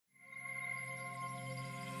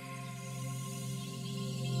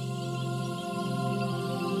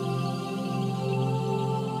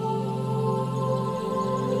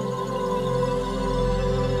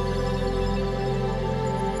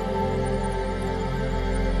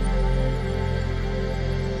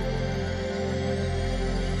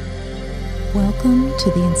Welcome to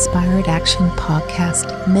the Inspired Action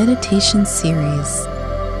Podcast Meditation Series.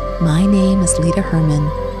 My name is Lita Herman,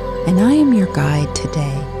 and I am your guide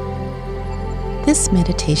today. This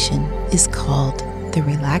meditation is called the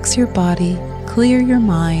Relax Your Body, Clear Your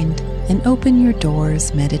Mind, and Open Your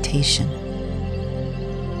Doors meditation.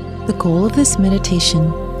 The goal of this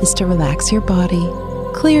meditation is to relax your body,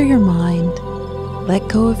 clear your mind, let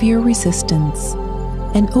go of your resistance,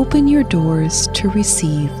 and open your doors to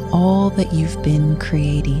receive all that you've been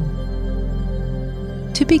creating.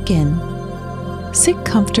 To begin, sit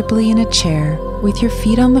comfortably in a chair with your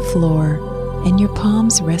feet on the floor and your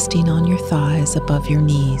palms resting on your thighs above your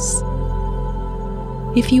knees.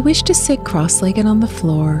 If you wish to sit cross-legged on the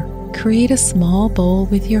floor, create a small bowl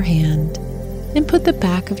with your hand and put the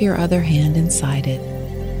back of your other hand inside it,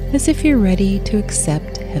 as if you're ready to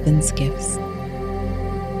accept heaven's gifts.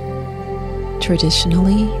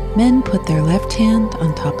 Traditionally, men put their left hand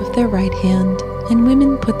on top of their right hand, and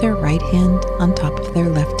women put their right hand on top of their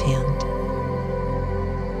left hand.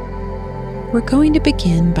 We're going to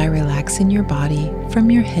begin by relaxing your body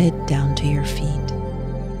from your head down to your feet.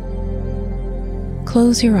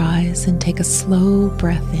 Close your eyes and take a slow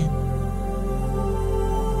breath in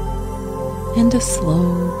and a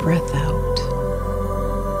slow breath out.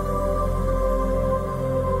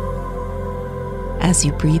 As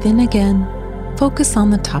you breathe in again, focus on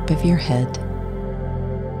the top of your head.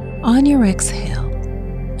 On your exhale,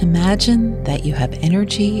 imagine that you have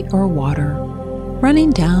energy or water running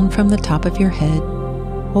down from the top of your head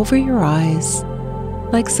over your eyes,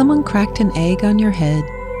 like someone cracked an egg on your head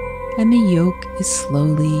and the yolk is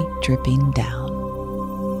slowly dripping down.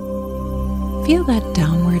 Feel that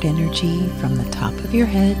downward energy from the top of your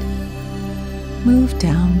head move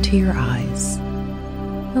down to your eyes.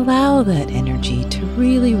 Allow that energy to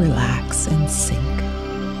really relax and sink.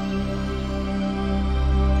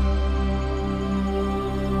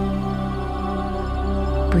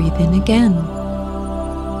 Breathe in again.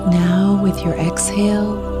 Now, with your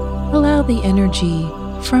exhale, allow the energy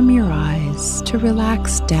from your eyes to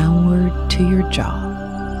relax downward to your jaw.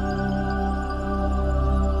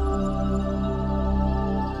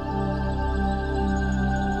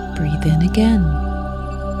 Breathe in again.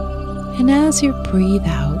 And as you breathe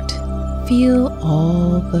out, feel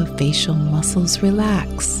all the facial muscles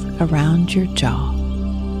relax around your jaw.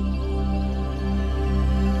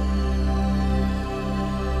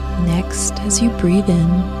 Next, as you breathe in,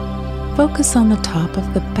 focus on the top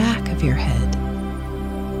of the back of your head.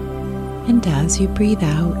 And as you breathe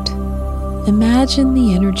out, imagine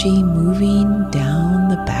the energy moving down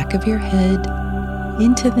the back of your head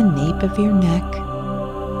into the nape of your neck,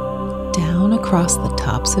 down across the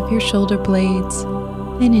tops of your shoulder blades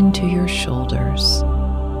and into your shoulders.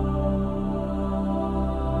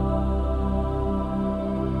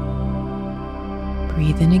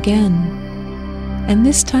 Breathe in again, and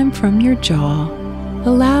this time from your jaw,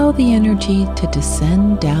 allow the energy to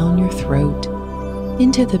descend down your throat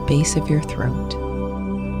into the base of your throat.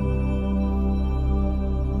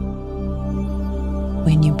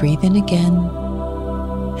 When you breathe in again,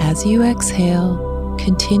 as you exhale,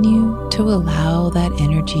 continue to allow that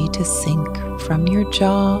energy to sink from your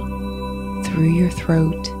jaw, through your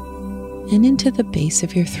throat, and into the base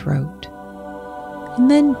of your throat, and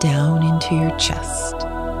then down into your chest.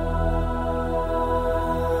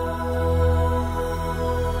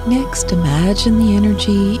 Next, imagine the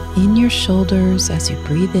energy in your shoulders as you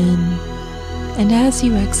breathe in, and as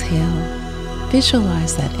you exhale,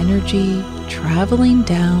 visualize that energy traveling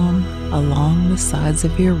down along the sides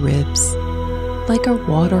of your ribs, like a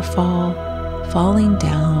waterfall falling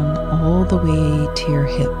down all the way to your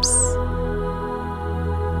hips.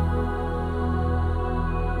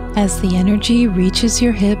 As the energy reaches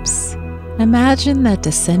your hips, imagine that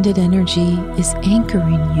descended energy is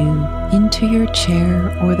anchoring you into your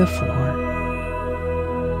chair or the floor.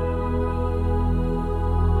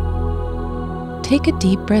 Take a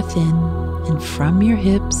deep breath in, and from your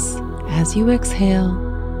hips, as you exhale,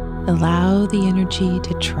 allow the energy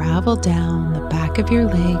to travel down the back of your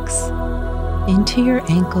legs, into your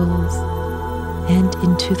ankles, and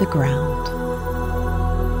into the ground.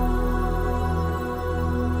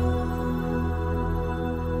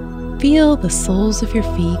 Feel the soles of your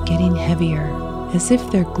feet getting heavier, as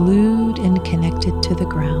if they're glued and connected to the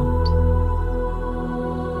ground.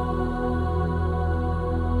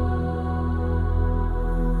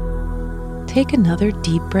 Take another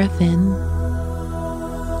deep breath in,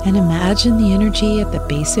 and imagine the energy at the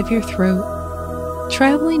base of your throat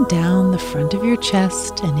traveling down the front of your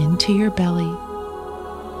chest and into your belly,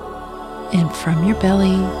 and from your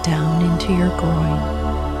belly down into your groin.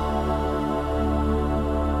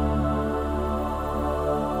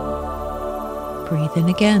 Breathe in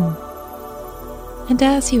again. And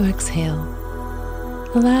as you exhale,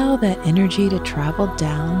 allow that energy to travel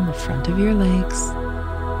down the front of your legs,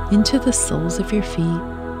 into the soles of your feet,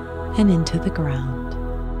 and into the ground.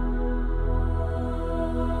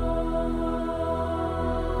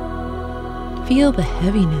 Feel the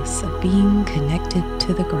heaviness of being connected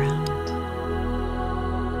to the ground.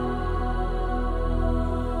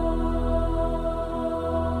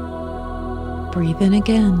 Breathe in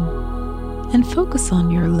again and focus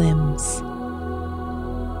on your limbs.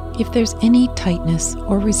 If there's any tightness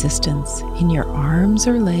or resistance in your arms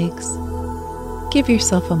or legs, give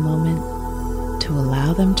yourself a moment to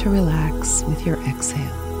allow them to relax with your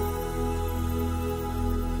exhale.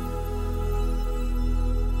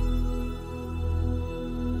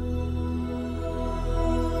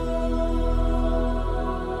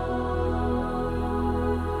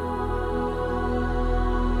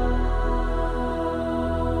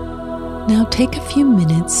 Now take a few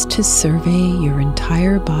minutes to survey your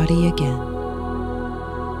entire body again.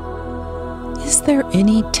 Is there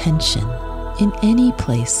any tension in any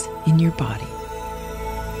place in your body?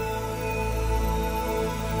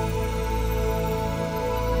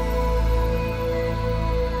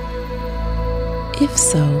 If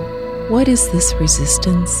so, what is this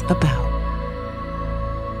resistance about?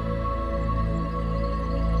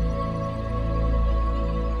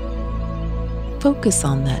 Focus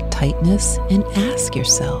on that tightness and ask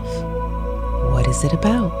yourself, what is it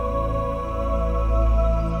about?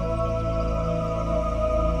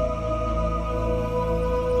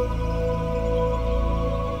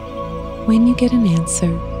 When you get an answer,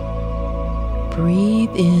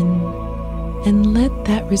 breathe in and let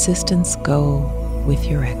that resistance go with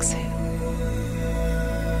your exhale.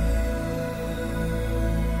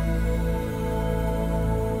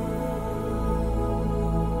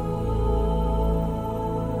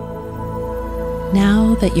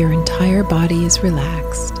 Now that your entire body is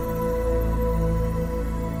relaxed,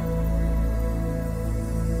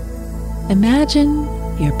 imagine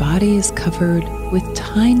your body is covered with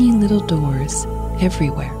tiny little doors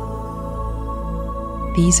everywhere.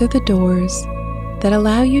 These are the doors that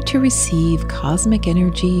allow you to receive cosmic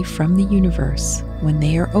energy from the universe when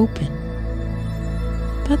they are open,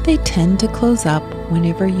 but they tend to close up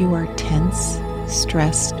whenever you are tense,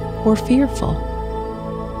 stressed, or fearful.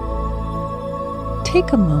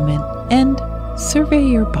 Take a moment and survey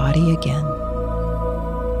your body again.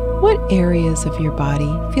 What areas of your body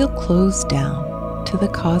feel closed down to the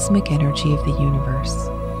cosmic energy of the universe?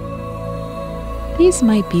 These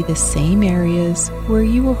might be the same areas where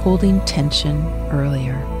you were holding tension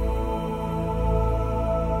earlier.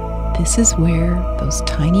 This is where those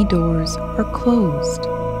tiny doors are closed.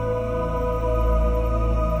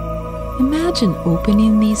 Imagine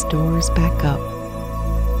opening these doors back up.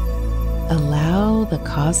 Allow the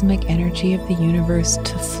cosmic energy of the universe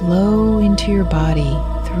to flow into your body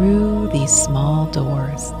through these small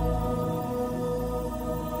doors.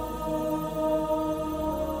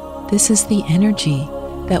 This is the energy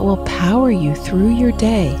that will power you through your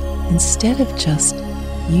day instead of just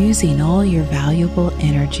using all your valuable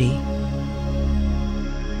energy.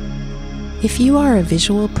 If you are a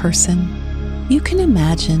visual person, you can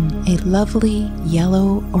imagine a lovely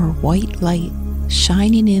yellow or white light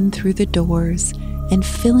shining in through the doors and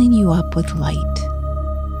filling you up with light.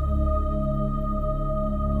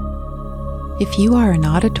 If you are an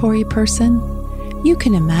auditory person, you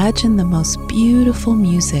can imagine the most beautiful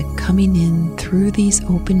music coming in through these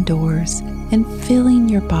open doors and filling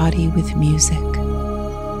your body with music.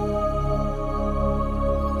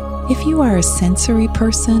 If you are a sensory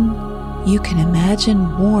person, you can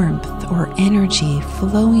imagine warmth or energy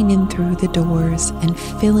flowing in through the doors and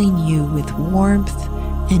filling you with warmth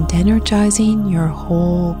and energizing your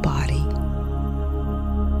whole body.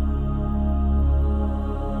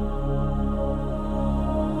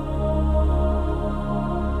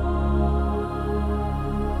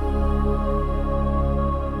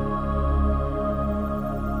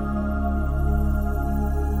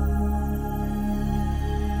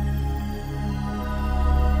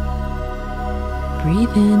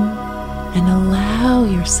 Breathe in and allow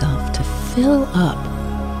yourself to fill up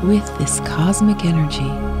with this cosmic energy.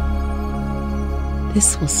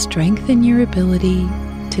 This will strengthen your ability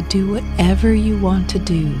to do whatever you want to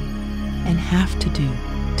do and have to do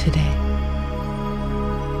today.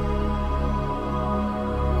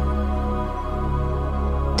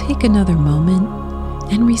 Take another moment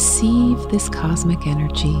and receive this cosmic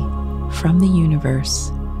energy from the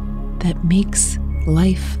universe that makes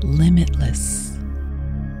life limitless.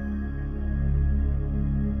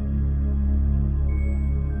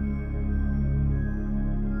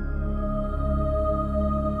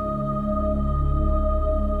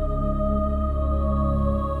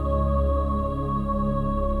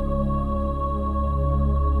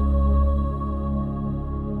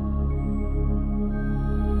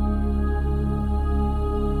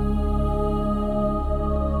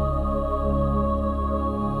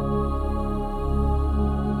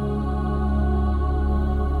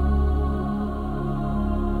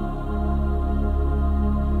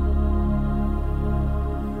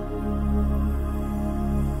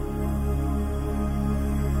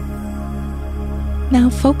 Now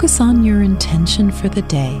focus on your intention for the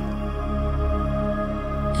day.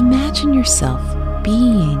 Imagine yourself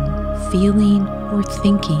being, feeling, or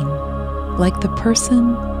thinking like the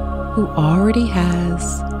person who already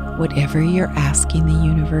has whatever you're asking the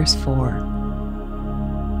universe for.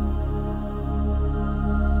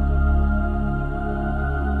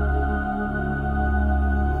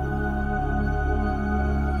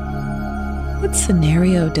 What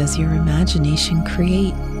scenario does your imagination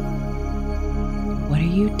create? What are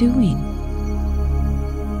you doing?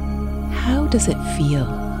 How does it feel?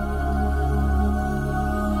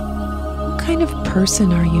 What kind of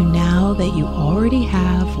person are you now that you already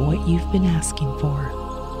have what you've been asking for?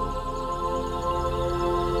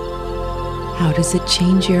 How does it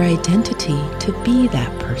change your identity to be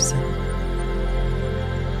that person?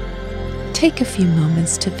 Take a few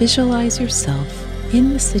moments to visualize yourself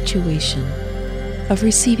in the situation of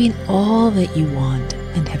receiving all that you want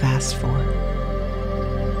and have asked for.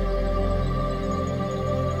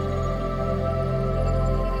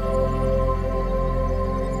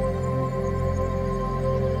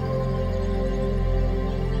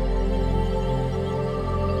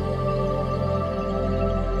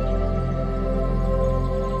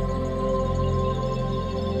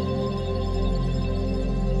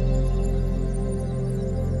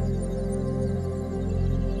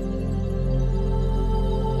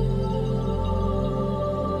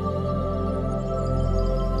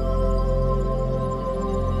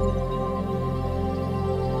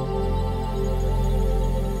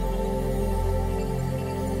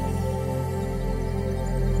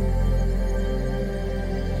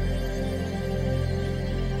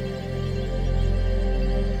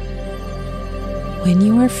 When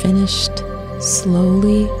you are finished,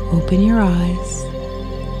 slowly open your eyes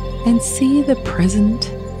and see the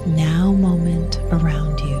present now moment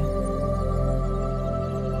around you.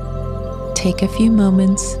 Take a few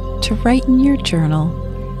moments to write in your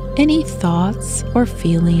journal any thoughts or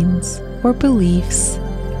feelings or beliefs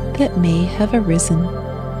that may have arisen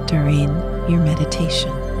during your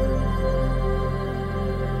meditation.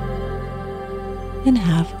 And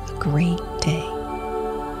have a great day.